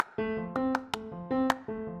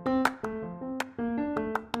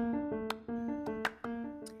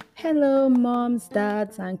Hello, moms,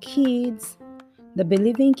 dads, and kids. The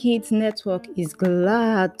Believing Kids Network is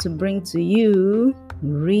glad to bring to you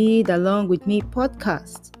Read Along with Me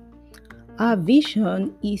podcast. Our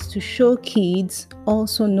vision is to show kids,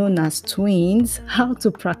 also known as twins, how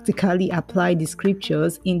to practically apply the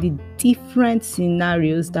scriptures in the different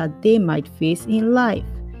scenarios that they might face in life.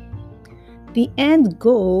 The end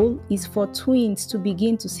goal is for twins to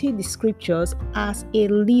begin to see the scriptures as a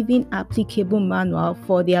living, applicable manual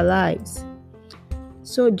for their lives.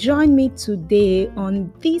 So join me today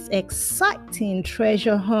on this exciting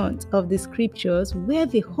treasure hunt of the scriptures where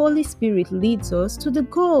the Holy Spirit leads us to the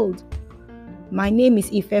gold. My name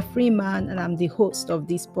is Ife Freeman and I'm the host of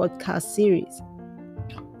this podcast series.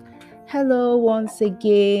 Hello once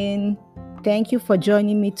again. Thank you for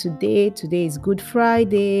joining me today. Today is Good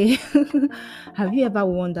Friday. Have you ever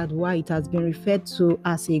wondered why it has been referred to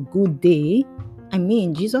as a good day? I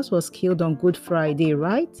mean, Jesus was killed on Good Friday,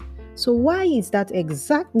 right? So why is that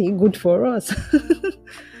exactly good for us?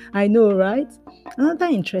 I know, right? Another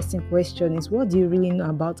interesting question is, what do you really know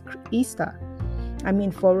about Easter? I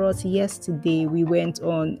mean, for us, yesterday we went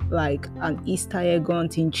on like an Easter egg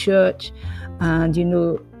hunt in church. And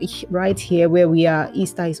right here where we are,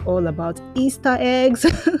 Easter is all about Easter eggs.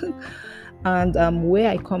 And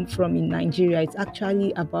where I come from in Nigeria, it's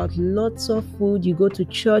actually about lots of food. You go to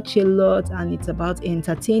church a lot and it's about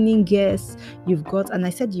entertaining guests. And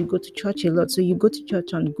I said you go to church a lot. So you go to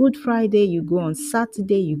church on Good Friday, you go on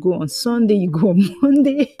Saturday, you go on Sunday, you go on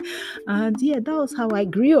Monday. And yeah, that was how I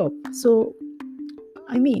grew up. So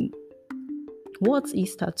I mean, what's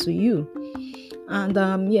Easter to you?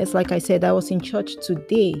 And yes, like I said, I was in church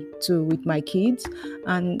today too with my kids,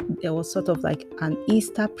 and there was sort of like an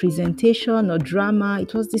Easter presentation or drama.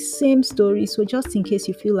 It was the same story. So just in case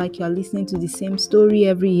you feel like you are listening to the same story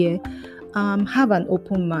every year, have an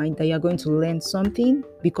open mind that you're going to learn something,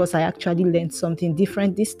 because I actually learned something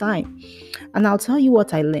different this time. And I'll tell you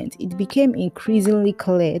what I learned. It became increasingly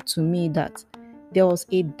clear to me that there was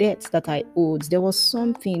a debt that I owed. There was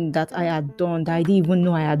something that I had done that I didn't even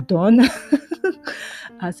know I had done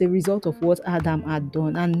as a result of what Adam had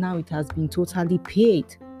done. And now it has been totally paid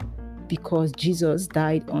because Jesus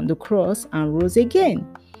died on the cross and rose again.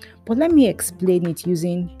 But let me explain it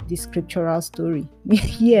using the scriptural story.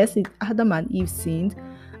 Yes, Adam and Eve sinned.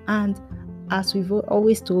 And as we've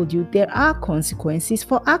always told you, there are consequences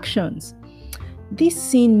for actions. This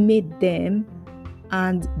sin made them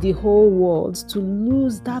and the whole world to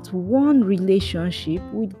lose that one relationship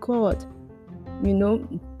with God.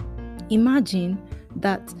 Imagine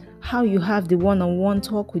that how you have the one-on-one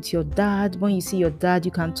talk with your dad. When you see your dad,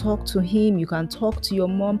 you can talk to him, you can talk to your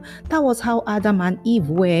mom. That was how Adam and Eve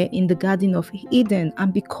were in the Garden of Eden.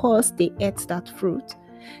 And because they ate that fruit,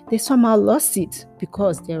 they somehow lost it,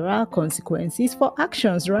 because there are consequences for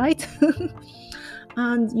actions, right?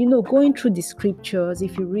 And going through the scriptures,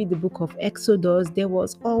 if you read the book of Exodus, there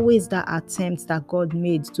was always that attempt that God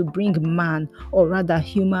made to bring man, or rather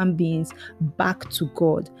human beings, back to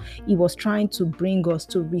God. He was trying to bring us,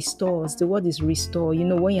 to restore us. The word is restore.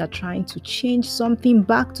 When you're trying to change something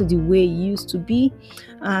back to the way it used to be.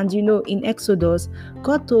 And in Exodus,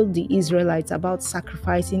 God told the Israelites about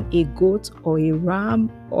sacrificing a goat or a ram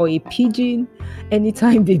or a pigeon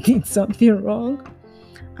anytime they did something wrong.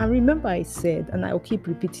 And remember, I said, and I'll keep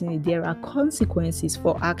repeating it, there are consequences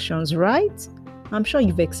for actions, right? I'm sure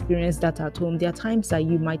you've experienced that at home. There are times that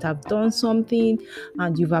you might have done something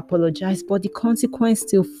and you've apologized, but the consequence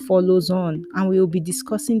still follows on. And we'll be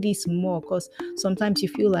discussing this more, because sometimes you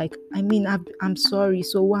feel like, I'm sorry,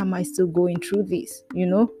 so why am I still going through this,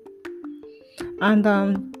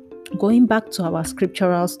 And going back to our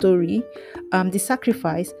scriptural story, the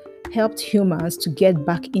sacrifice helped humans to get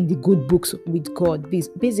back in the good books with God.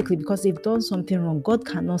 Basically, because they've done something wrong. God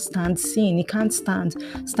cannot stand sin. He can't stand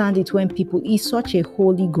it when He's such a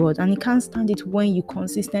holy God, and He can't stand it when you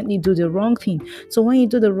consistently do the wrong thing. So when you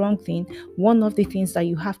do the wrong thing, one of the things that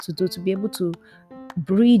you have to do to be able to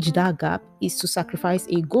bridge that gap is to sacrifice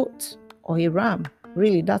a goat or a ram.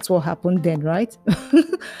 Really, that's what happened then, right?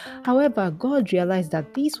 However, God realized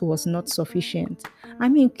that this was not sufficient.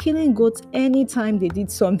 Killing goats anytime they did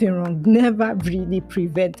something wrong never really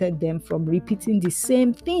prevented them from repeating the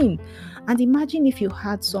same thing. And imagine if you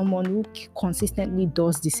had someone who consistently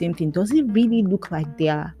does the same thing. Does it really look like they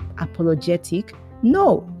are apologetic?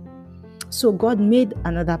 No. So God made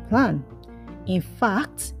another plan. In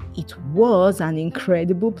fact, it was an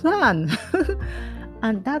incredible plan.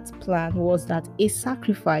 And that plan was that a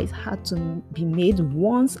sacrifice had to be made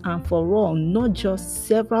once and for all, not just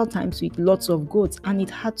several times with lots of goats. And it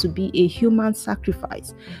had to be a human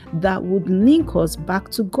sacrifice that would link us back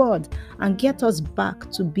to God and get us back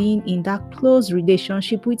to being in that close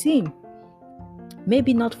relationship with Him.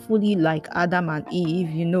 Maybe not fully like Adam and Eve,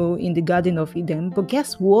 in the Garden of Eden, but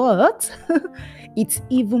guess what? It's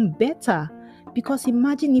even better. Because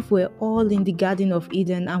imagine if we're all in the Garden of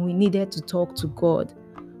Eden and we needed to talk to God.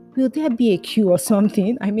 Will there be a queue or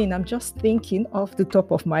something? I mean, I'm just thinking off the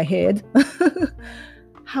top of my head.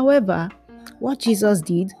 However, what Jesus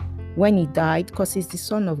did when He died, because He's the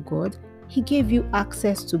Son of God, He gave you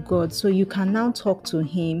access to God, so you can now talk to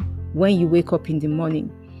Him when you wake up in the morning,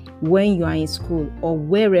 when you are in school, or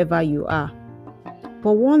wherever you are.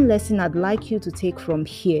 But one lesson I'd like you to take from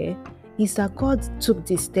here is that God took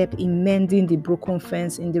this step in mending the broken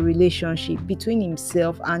fence in the relationship between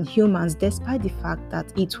Himself and humans, despite the fact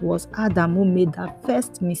that it was Adam who made that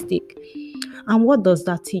first mistake. And what does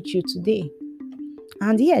that teach you today?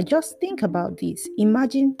 And just think about this.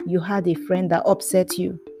 Imagine you had a friend that upset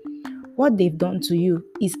you. What they've done to you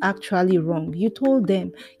is actually wrong. You told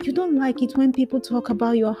them you don't like it when people talk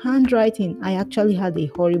about your handwriting. I actually had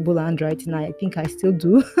a horrible handwriting. I think I still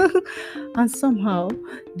do. And somehow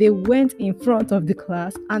they went in front of the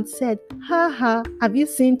class and said, "Ha, have you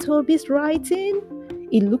seen Toby's writing?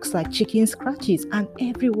 It looks like chicken scratches." And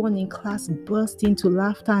everyone in class burst into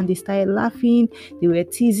laughter and they started laughing. They were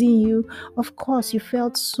teasing you. Of course, you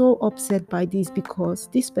felt so upset by this because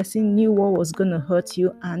this person knew what was going to hurt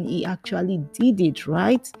you and he actually did it,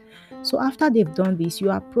 right? So after they've done this,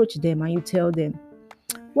 you approach them and you tell them,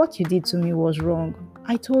 "What you did to me was wrong.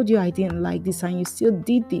 I told you I didn't like this and you still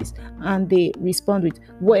did this." And they respond with,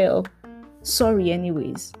 "Well, sorry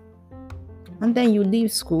anyways." And then you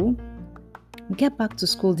leave school, get back to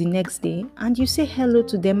school the next day, and you say hello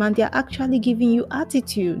to them and they're actually giving you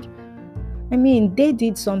attitude. I mean, they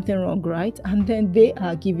did something wrong, right? And then they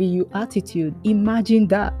are giving you attitude. Imagine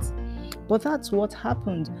that. But that's what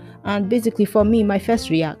happened. And basically for me, my first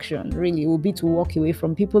reaction really would be to walk away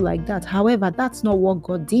from people like that. However, that's not what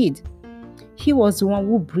God did. He was the one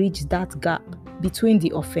who bridged that gap between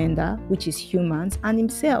the offender, which is humans, and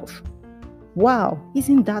Himself. Wow,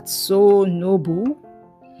 isn't that so noble?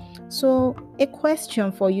 So a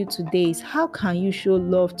question for you today is, how can you show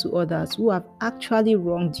love to others who have actually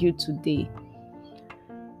wronged you today?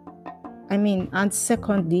 And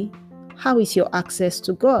secondly, how is your access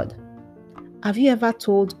to God? Have you ever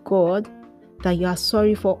told God that you are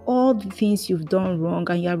sorry for all the things you've done wrong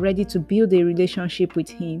and you are ready to build a relationship with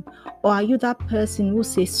Him? Or are you that person who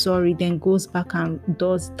says sorry, then goes back and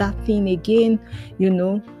does that thing again,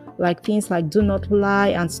 like things like do not lie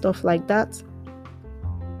and stuff like that?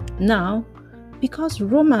 Now, because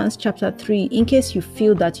Romans chapter 3, in case you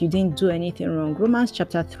feel that you didn't do anything wrong, Romans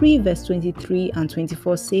chapter 3 verse 23 and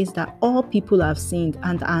 24 says that all people have sinned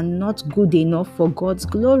and are not good enough for God's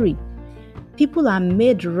glory. People are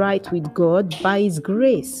made right with God by His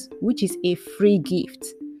grace, which is a free gift.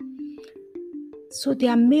 So they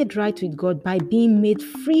are made right with God by being made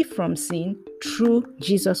free from sin through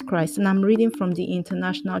Jesus Christ. And I'm reading from the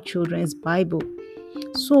International Children's Bible.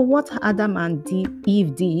 So what Adam and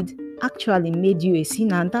Eve did actually made you a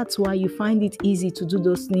sinner, and that's why you find it easy to do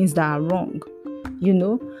those things that are wrong,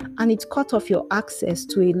 and it cut off your access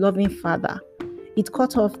to a loving Father. It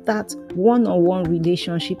cut off that one-on-one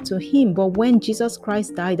relationship to Him. But when Jesus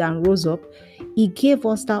Christ died and rose up, He gave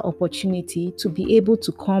us that opportunity to be able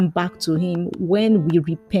to come back to Him when we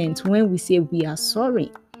repent, when we say we are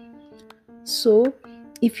sorry. So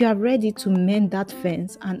if you are ready to mend that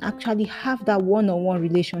fence and actually have that one-on-one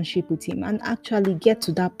relationship with Him and actually get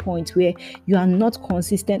to that point where you are not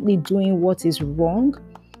consistently doing what is wrong,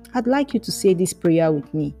 I'd like you to say this prayer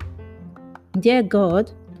with me. Dear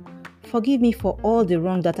God, forgive me for all the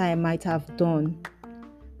wrong that I might have done,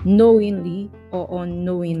 knowingly or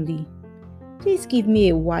unknowingly. Please give me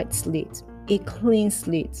a white slate, a clean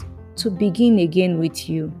slate, to begin again with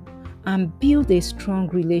You and build a strong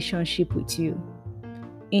relationship with You.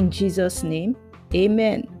 In Jesus' name,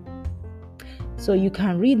 amen. So you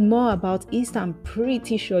can read more about Easter. I'm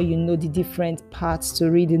pretty sure you know the different parts to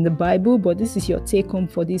read in the Bible, but this is your take home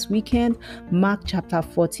for this weekend. Mark chapter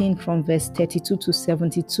 14 from verse 32 to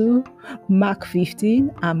 72, Mark 15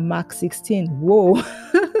 and Mark 16. Whoa,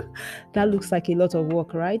 that looks like a lot of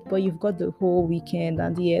work, right? But you've got the whole weekend,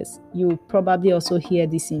 and yes, you'll probably also hear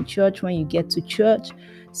this in church when you get to church.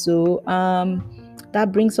 So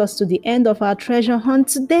That brings us to the end of our treasure hunt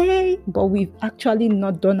today, but we've actually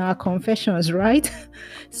not done our confessions, right?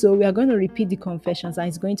 So we are going to repeat the confessions, and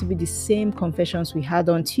it's going to be the same confessions we had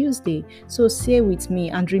on Tuesday. So say with me,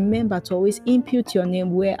 and remember to always input your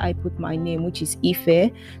name where I put my name, which is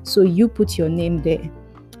Ife. So you put your name there.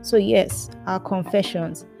 So yes, our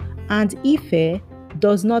confessions. And Ife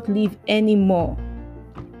does not live anymore.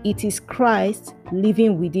 It is Christ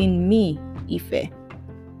living within me, Ife.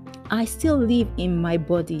 I still live in my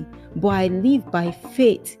body, but I live by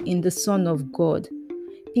faith in the Son of God,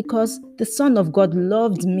 because the Son of God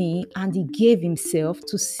loved me and He gave Himself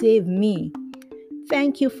to save me.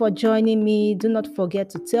 Thank you for joining me. Do not forget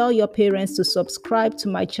to tell your parents to subscribe to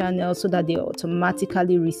my channel so that they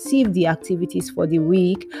automatically receive the activities for the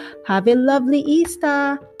week. Have a lovely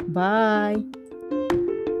Easter. Bye.